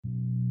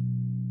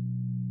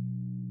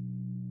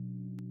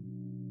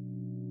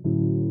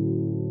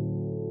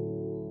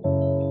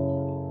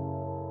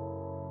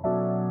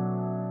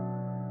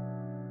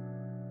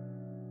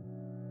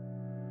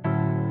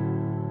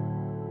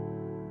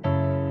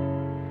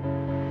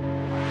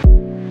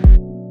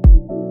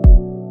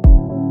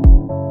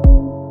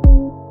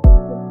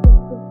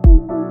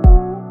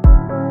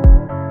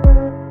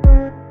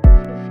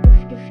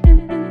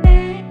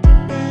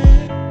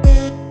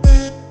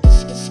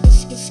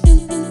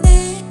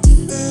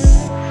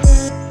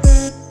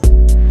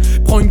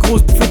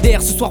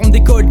terre. Ce soir on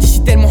décolle,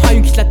 d'ici tellement high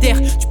on quitte la terre.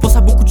 Tu penses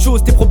à beaucoup de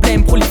choses, tes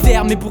problèmes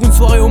prolifèrent, mais pour une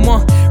soirée au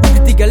moins,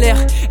 oublie tes galères.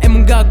 Eh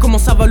mon gars, comment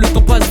ça va, le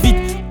temps passe vite.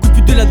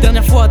 De la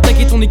dernière fois,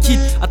 attaquer ton équipe.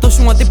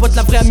 Attention à tes potes,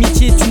 la vraie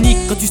amitié est unique.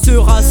 Quand tu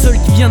seras seul,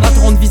 qui viendra te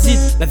rendre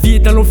visite. La vie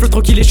est un long fleuve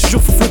tranquille et je te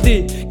jure faut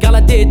flotter. Car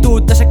la tête est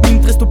haute, à chaque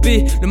minute reste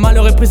stoppée. Le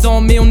malheur est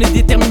présent mais on est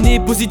déterminé.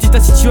 Positive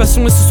ta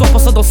situation et ce soir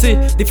pense à danser.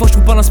 Des fois je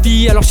trouve pas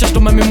l'inspi, alors cherche dans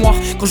ma mémoire.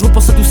 Quand je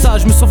repense à tout ça,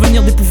 je me sens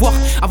venir des pouvoirs.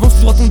 Avance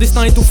tout droit, ton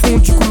destin est au fond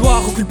du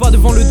couloir. Recule pas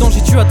devant le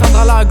danger, tu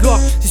atteindras la gloire.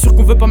 C'est sûr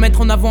qu'on veut pas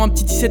mettre en avant un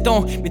petit 17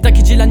 ans. Mais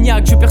t'inquiète, j'ai la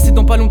niaque, je vais percer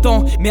dans pas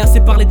longtemps. Mais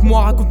assez parlé de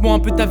moi, raconte-moi un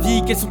peu ta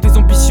vie. Quelles sont tes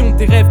ambitions,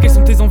 tes rêves, quelles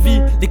sont tes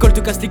envies. L'école te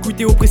casse les couilles,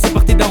 t'es oppressé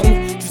par tes darons.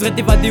 Tu voudrais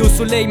t'évader au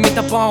soleil mais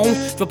t'as pas un rond.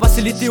 Tu vas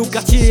passer l'été au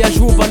quartier et à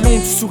jouer au ballon.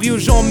 Tu souris aux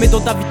gens mais dans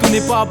ta vie tout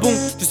n'est pas bon.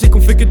 Je sais qu'on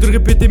fait que de le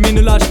répéter mais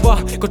ne lâche pas.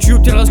 Quand tu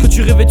obtiendras ce que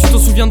tu rêvais tu t'en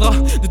souviendras.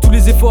 De tous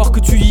les efforts que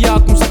tu y as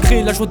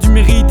consacrés. La joie du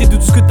mérite et de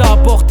tout ce que t'as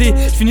apporté.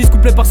 Je finis ce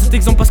couplet par cet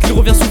exemple parce qu'il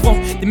revient souvent.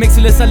 Des mecs se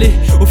laissent aller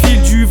au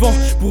fil du vent.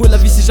 Pour eux la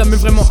vie c'est jamais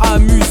vraiment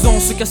amusant.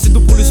 Se casser dos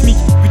pour le SMIC,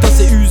 putain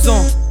c'est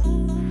usant.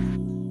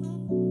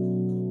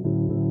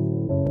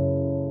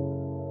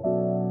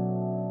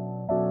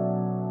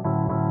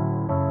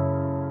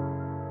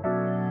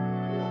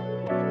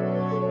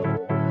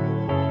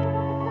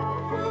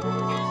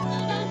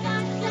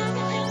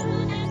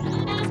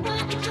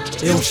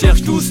 Et on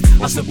cherche tous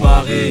à se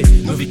parer.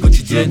 Nos vies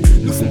quotidiennes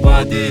nous font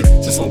bader.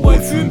 Ce sont bois et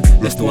fume,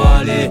 laisse-toi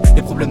aller.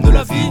 Les problèmes de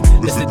la vie,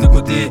 laisse-les de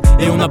côté.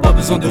 Et on n'a pas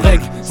besoin de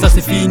règles, ça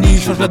c'est fini.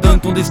 Change la donne,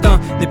 ton destin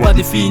n'est pas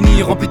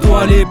défini.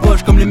 Remplis-toi les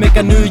poches comme les mecs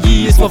à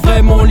Neuilly. Et sois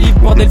vraiment libre,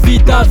 bordel, vis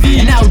ta vie.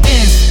 And now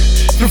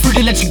dance, feel free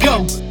to let you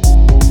go.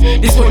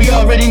 This what you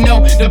already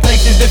know. The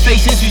places, the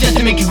faces, you just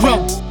to make you grow.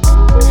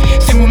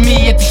 Sing with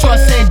me at the show, I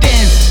said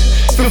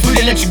dance. Feel free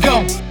to let you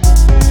go.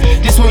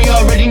 This one you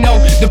already know.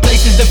 The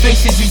places, the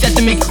faces, you just have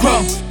to make it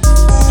grow.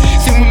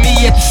 Sing with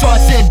me at the show, I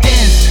said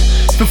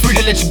dance. Feel free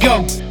to let you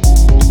go.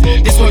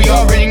 This one you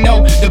already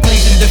know. The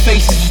places, the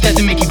faces, you just have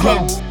to make it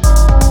grow.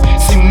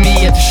 Sing with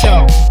me at the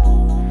show.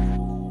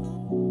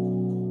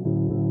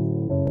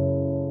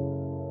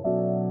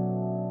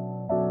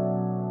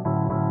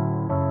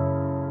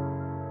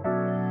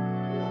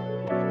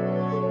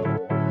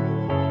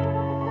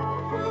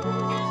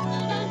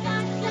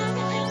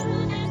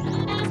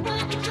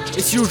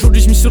 Et si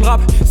aujourd'hui je mis sur le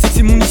rap, c'est que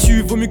c'est mon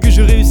issue. Vaut mieux que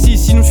je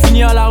réussisse, sinon je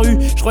finis à la rue.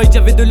 Je croyais qu'il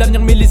y avait de l'avenir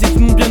mais les études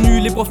m'ont bien eu.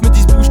 Les profs me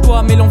disent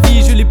bouge-toi mais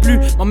l'envie je l'ai plus.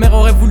 Ma mère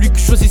aurait voulu que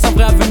je choisisse un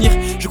vrai avenir.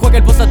 Je crois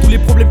qu'elle pense à tous les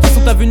problèmes qui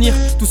sont à venir.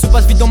 Tout se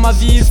passe vite dans ma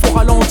vie, il faut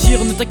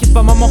ralentir. Ne t'inquiète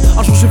pas maman,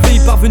 un jour je vais y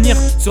parvenir.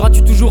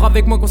 Seras-tu toujours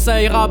avec moi quand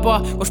ça ira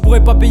pas? Quand je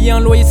pourrai pas payer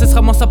un loyer ce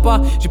sera moins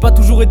sympa. J'ai pas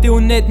toujours été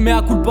honnête mais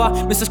à culpa.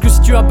 Mais sache que si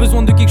tu as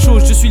besoin de quelque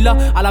chose, je suis là.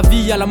 À la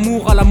vie, à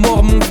l'amour, à la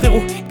mort mon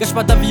frérot. Gâche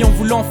pas ta vie en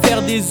voulant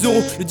faire des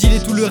euros. Le deal et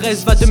tout le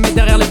reste va te mettre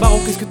derrière les barreaux.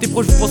 Qu'est-ce que tes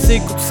proches vont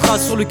penser quand tu seras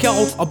sur le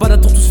carreau? En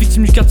baladant tous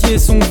victimes du quartier et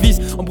son vice.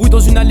 Embrouille dans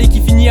une allée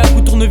qui finit à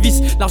coup de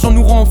tournevis. L'argent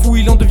nous rend fous,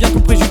 il en devient ton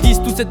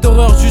préjudice. Toute cette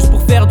horreur juste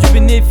pour faire du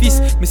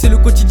bénéfice. Mais c'est le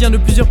quotidien de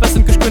plusieurs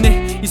personnes que je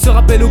connais. Ils se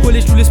rappellent au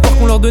collège tout l'espoir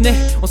qu'on leur donnait.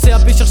 En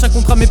CAP cherche un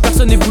contrat mais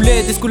personne ne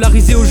voulait.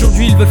 Déscolarisé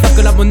aujourd'hui, ils veulent faire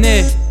que la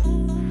monnaie.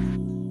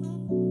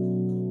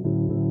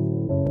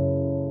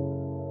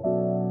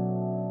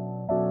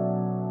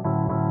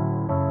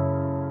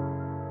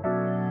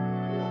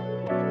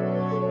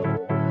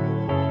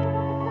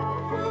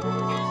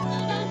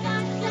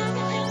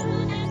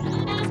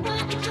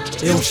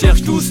 Et on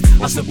cherche tous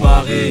à se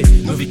parer.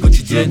 Nos vies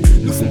quotidiennes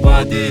nous font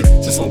bader.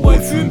 Ce sont bois et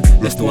fume,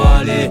 laisse-toi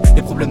aller.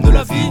 Les problèmes de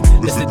la vie,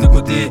 laisse-les de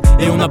côté.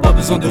 Et on n'a pas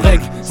besoin de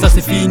règles, ça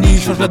c'est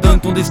fini. Change la donne,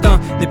 ton destin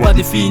n'est pas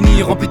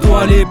défini.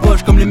 Remplis-toi les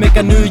poches comme les mecs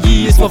à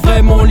Neuilly. Et sois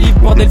vraiment libre,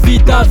 bordel, vis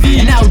ta vie.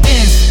 And now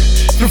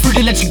dance, feel free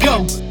to let you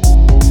go.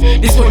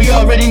 This what you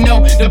already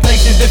know. The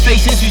places, the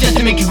faces, you just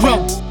to make you grow.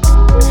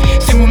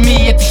 Sing with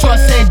me at the show, I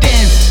said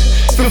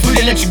dance. Feel free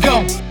to let you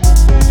go.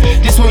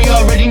 This one you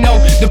already know.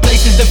 The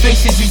places, the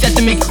faces, you just have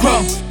to make it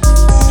grow.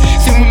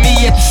 Sing with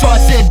me at the show, I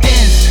said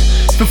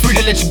dance. Feel free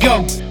to let you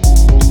go.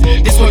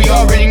 This one you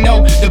already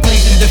know. The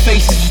places, the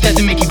faces, you just have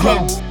to make it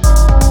grow.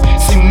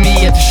 Sing with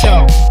me at the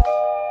show.